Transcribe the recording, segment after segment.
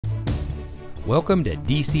Welcome to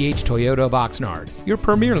DCH Toyota of Oxnard, your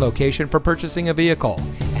premier location for purchasing a vehicle.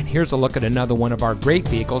 And here's a look at another one of our great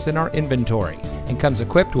vehicles in our inventory, and comes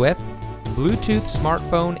equipped with Bluetooth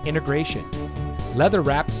smartphone integration,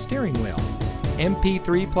 leather-wrapped steering wheel,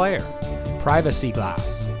 MP3 player, privacy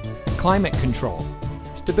glass, climate control,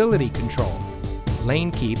 stability control,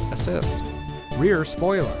 lane keep assist, rear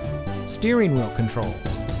spoiler, steering wheel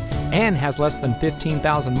controls, and has less than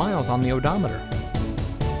 15,000 miles on the odometer.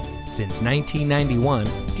 Since 1991,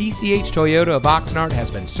 DCH Toyota of Oxnard has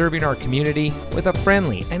been serving our community with a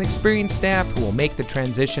friendly and experienced staff who will make the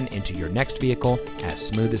transition into your next vehicle as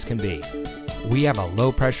smooth as can be. We have a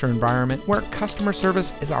low-pressure environment where customer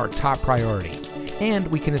service is our top priority, and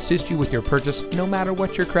we can assist you with your purchase no matter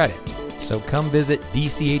what your credit. So come visit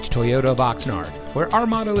DCH Toyota of Oxnard, where our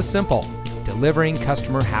motto is simple: delivering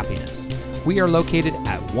customer happiness. We are located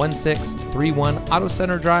at 1631 Auto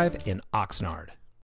Center Drive in Oxnard.